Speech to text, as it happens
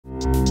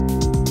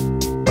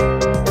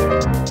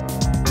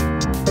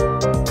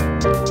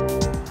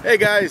Hey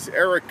guys,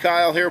 Erik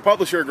Kyle here,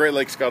 publisher of Great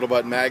Lakes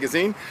Scuttlebutt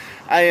magazine.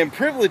 I am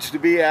privileged to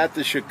be at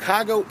the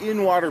Chicago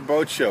In-Water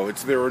Boat Show.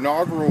 It's their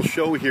inaugural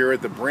show here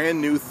at the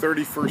brand new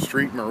 31st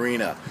Street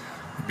Marina.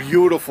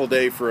 Beautiful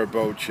day for a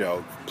boat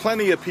show.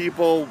 Plenty of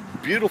people,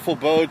 beautiful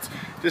boats,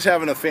 just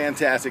having a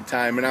fantastic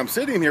time. And I'm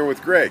sitting here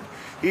with Greg.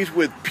 He's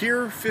with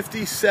Pier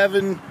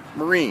 57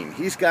 Marine.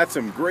 He's got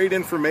some great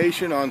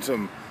information on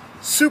some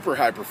super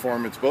high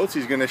performance boats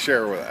he's going to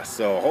share with us.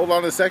 So hold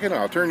on a second,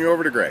 I'll turn you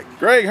over to Greg.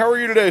 Greg, how are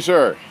you today,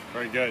 sir?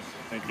 Very good,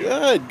 thank you.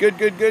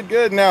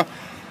 Good. Now,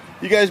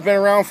 you guys been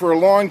around for a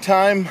long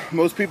time.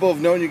 Most people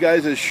have known you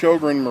guys as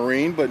Sjogren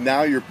Marine, but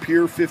now you're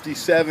Pier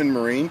 57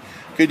 Marine.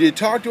 Could you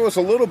talk to us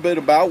a little bit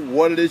about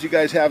what it is you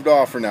guys have to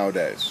offer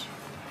nowadays?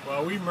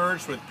 Well, we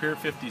merged with Pier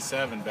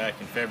 57 back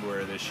in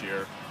February this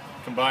year,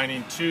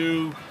 combining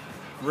two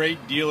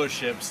great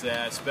dealerships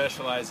that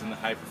specialize in the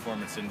high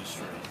performance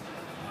industry.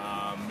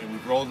 And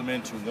we've rolled them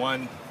into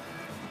one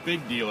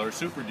big dealer,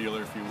 super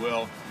dealer if you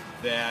will,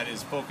 that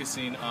is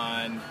focusing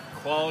on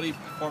quality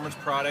performance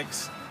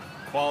products,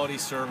 quality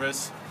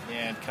service,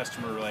 and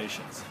customer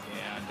relations.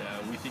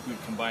 And we think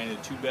we've combined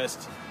the two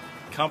best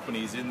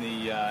companies in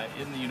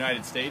the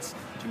United States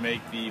to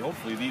make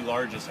hopefully the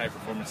largest high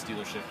performance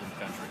dealership in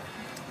the country.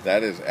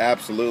 That is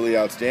absolutely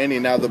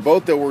outstanding. Now the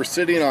boat that we're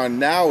sitting on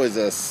now is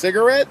a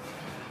cigarette?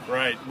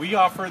 Right. We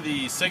offer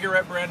the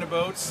Cigarette brand of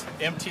boats,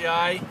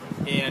 MTI,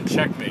 and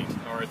Checkmate,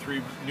 our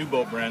three new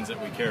boat brands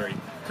that we carry.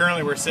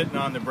 Currently we're sitting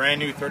on the brand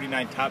new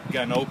 39 Top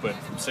Gun Open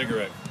from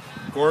Cigarette.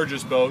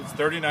 Gorgeous boat,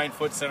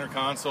 39-foot center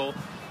console,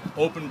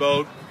 open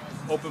boat,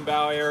 open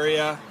bow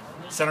area,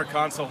 center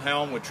console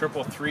helm with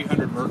triple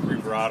 300 Mercury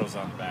Verados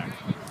on the back.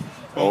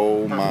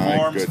 Oh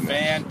my goodness. Performs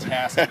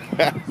fantastic.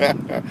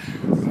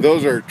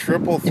 Those are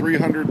triple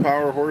 300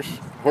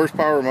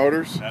 horsepower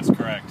motors? That's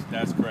correct.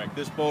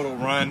 This boat will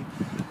run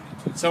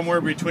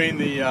somewhere between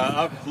the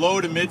low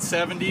to mid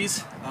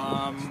 70s.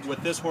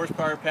 With this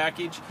horsepower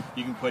package,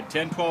 you can put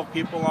 10-12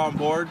 people on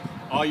board,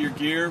 all your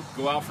gear,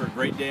 go out for a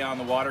great day on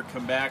the water,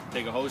 come back,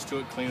 take a hose to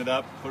it, clean it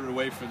up, put it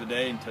away for the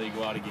day until you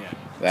go out again.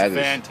 It's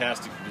a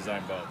fantastic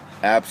design boat.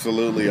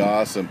 Absolutely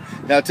awesome.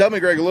 Now tell me,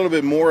 Greg, a little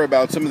bit more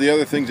about some of the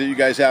other things that you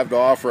guys have to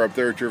offer up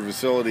there at your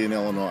facility in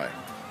Illinois.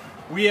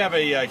 We have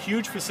a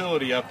huge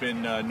facility up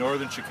in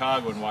northern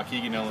Chicago in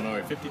Waukegan,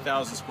 Illinois,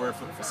 50,000 square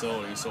foot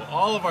facility. So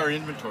all of our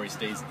inventory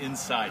stays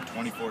inside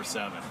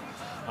 24/7.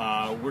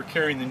 We're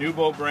carrying the new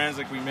boat brands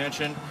like we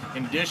mentioned.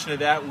 In addition to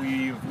that,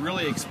 we've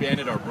really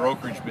expanded our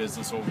brokerage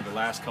business over the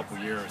last couple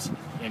years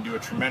and do a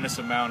tremendous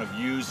amount of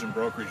used and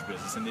brokerage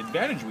business. And the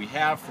advantage we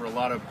have for a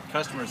lot of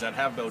customers that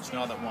have boats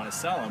now that want to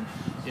sell them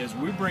is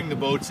we bring the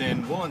boats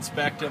in, we'll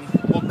inspect them,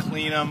 we'll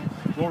clean them,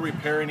 we'll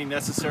repair any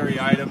necessary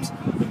items.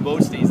 The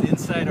boat stays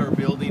inside our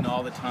building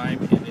all the time,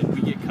 and then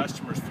we get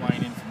customers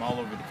flying in from all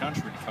over the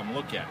country to come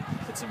look at it.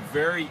 It's a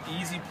very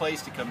easy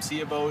place to come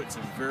see a boat. It's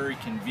a very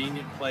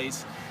convenient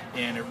place,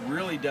 and it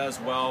really does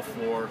well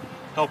for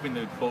helping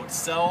the boat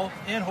sell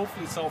and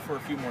hopefully sell for a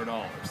few more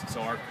dollars. So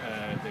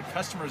the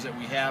customers that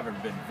we have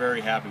been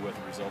very happy with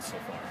the results so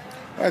far.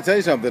 I'll tell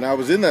you something, I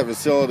was in that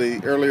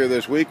facility earlier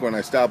this week when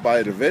I stopped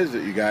by to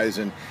visit you guys,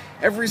 and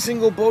every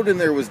single boat in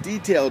there was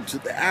detailed to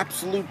the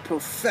absolute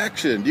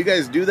perfection. Do you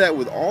guys do that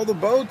with all the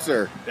boats,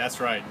 or? That's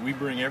right. We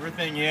bring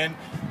everything in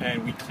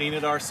and we clean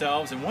it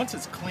ourselves, and once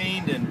it's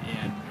cleaned and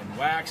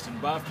waxed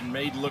and buffed and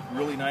made to look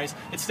really nice,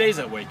 it stays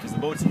that way because the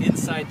boat's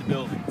inside the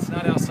building. It's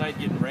not outside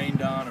getting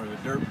rained on or the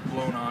dirt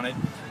blown on it.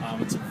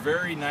 It's a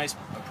very nice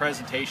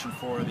presentation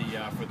for the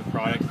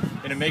product,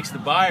 and it makes the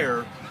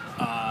buyer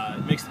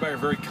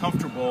very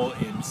comfortable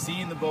in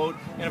seeing the boat.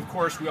 And of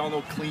course, we all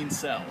know clean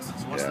sells.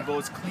 So once the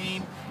boat's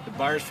clean, the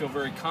buyers feel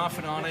very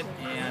confident on it,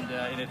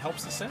 and it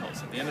helps the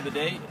sales. At the end of the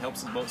day, it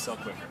helps the boat sell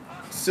quicker.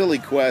 Silly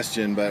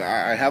question, but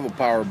I have a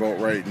power boat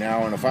right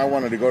now, and if I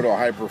wanted to go to a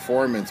high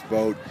performance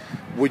boat,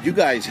 would you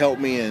guys help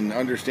me in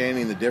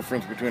understanding the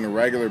difference between a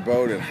regular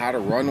boat and how to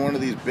run one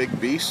of these big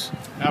beasts?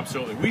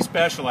 Absolutely. We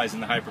specialize in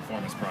the high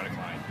performance product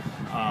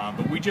line,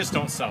 but we just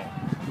don't sell them.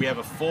 We have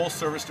a full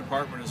service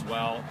department as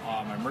well.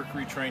 Our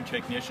Mercury trained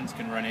technicians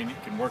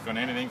can work on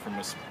anything from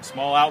a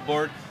small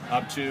outboard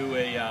up to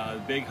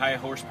a big high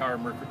horsepower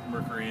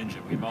Mercury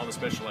engine. We have all the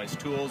specialized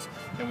tools,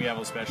 and we have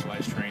all the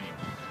specialized training.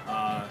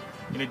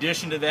 In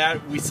addition to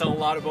that, we sell a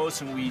lot of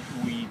boats, and we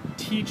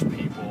teach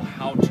people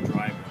how to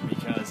drive them,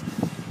 because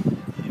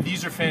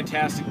these are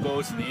fantastic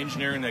boats, and the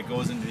engineering that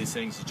goes into these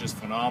things is just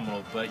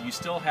phenomenal, but you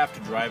still have to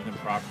drive them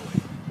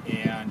properly.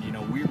 And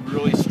we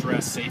really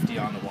stress safety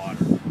on the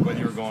water, whether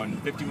you're going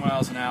 50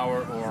 miles an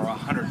hour or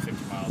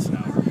 150 miles an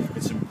hour.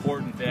 It's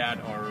important that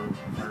our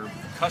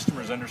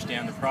customers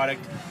understand the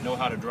product, know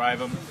how to drive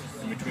them.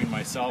 And between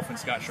myself and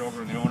Scott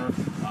Sjogren, the owner,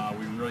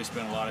 we really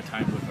spend a lot of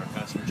time with our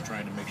customers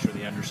trying to make sure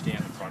they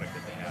understand the product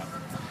that they have.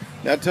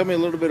 Now tell me a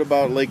little bit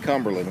about Lake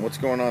Cumberland. What's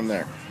going on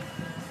there?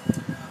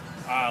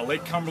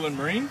 Lake Cumberland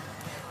Marine?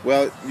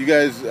 Well, you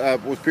guys,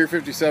 was Pier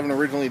 57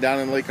 originally down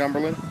in Lake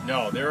Cumberland?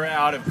 No, they're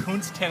out of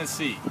Kuntz,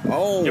 Tennessee.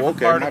 Oh, different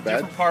okay, my bad.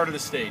 Different part of the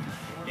state.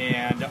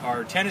 And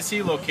our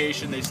Tennessee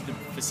location, the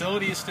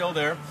facility is still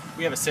there.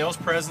 We have a sales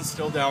presence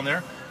still down there.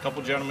 A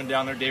couple gentlemen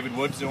down there. David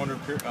Woods, the owner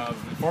of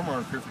the former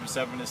owner of Pier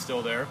 57, is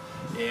still there,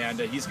 and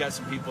he's got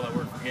some people that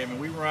work for him. And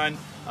we run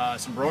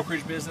some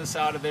brokerage business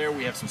out of there.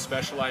 We have some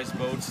specialized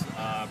boats,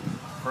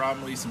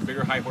 probably some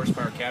bigger high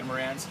horsepower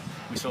catamarans.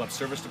 We still have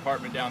service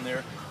department down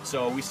there,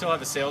 so we still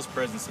have a sales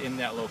presence in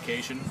that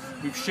location.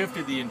 We've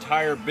shifted the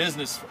entire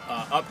business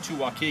up to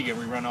Waukegan.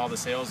 We run all the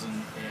sales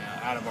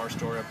out of our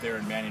store up there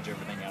and manage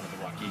everything out of the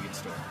Waukegan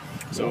store.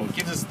 So it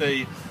gives us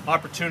the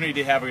opportunity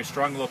to have a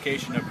strong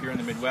location up here in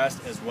the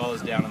Midwest as well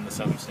as down in the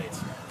southern states.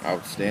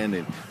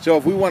 Outstanding. So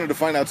if we wanted to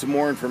find out some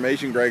more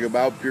information, Greg,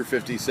 about Pier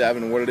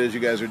 57 and what it is you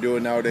guys are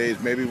doing nowadays,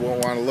 maybe we'll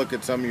want to look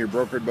at some of your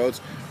brokered boats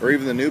or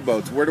even the new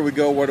boats. Where do we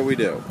go? What do we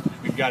do?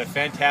 We've got a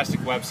fantastic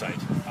website,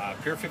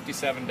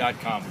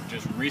 pier57.com. We've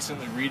just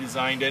recently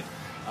redesigned it.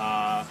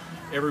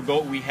 Every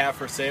boat we have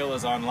for sale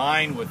is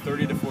online with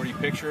 30 to 40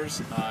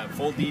 pictures,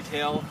 full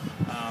detail.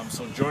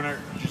 So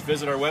just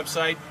visit our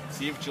website,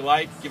 see what you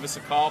like, give us a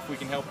call if we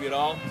can help you at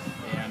all,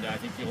 and I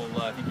think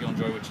you'll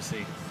enjoy what you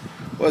see.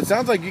 Well, it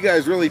sounds like you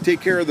guys really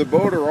take care of the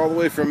boater all the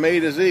way from A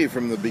to Z,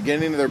 from the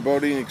beginning of their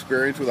boating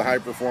experience with a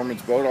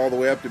high-performance boat all the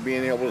way up to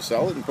being able to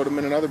sell it and put them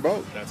in another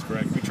boat. That's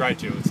correct. We try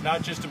to. It's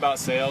not just about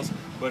sales,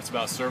 but it's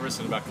about service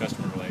and about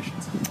customer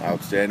relations.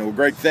 Outstanding. Well,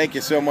 Greg, thank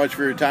you so much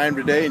for your time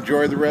today.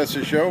 Enjoy the rest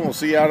of the show, and we'll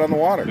see you out on the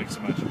water. Thanks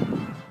so much.